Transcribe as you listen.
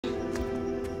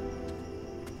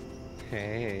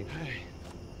Hey. Hey.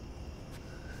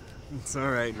 It's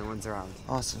alright, no one's around.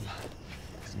 Awesome.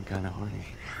 I'm kind of horny.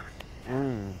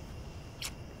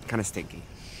 Kind of stinky.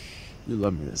 You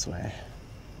love me this way.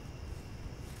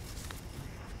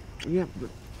 Yeah, but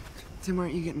Tim,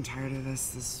 aren't you getting tired of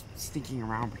this sneaking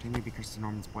around pretending to be Krista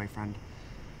Norman's boyfriend?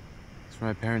 It's for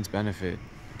my parents' benefit.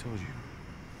 I told you.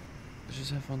 Let's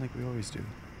just have fun like we always do.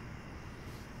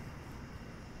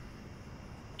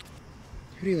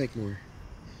 Who do you like more?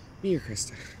 Me or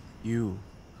Krista? You.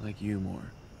 I like you more.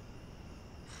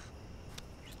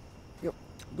 Yep,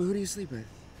 but who do you sleep with?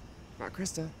 Not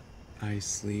Krista. I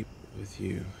sleep with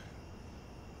you.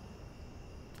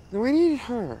 Then why do you need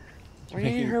her? Why do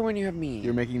you need her when you have me?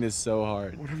 You're making this so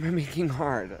hard. What am I making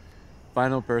hard?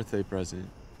 Final birthday present.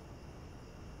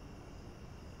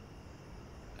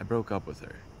 I broke up with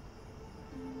her.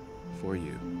 For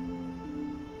you.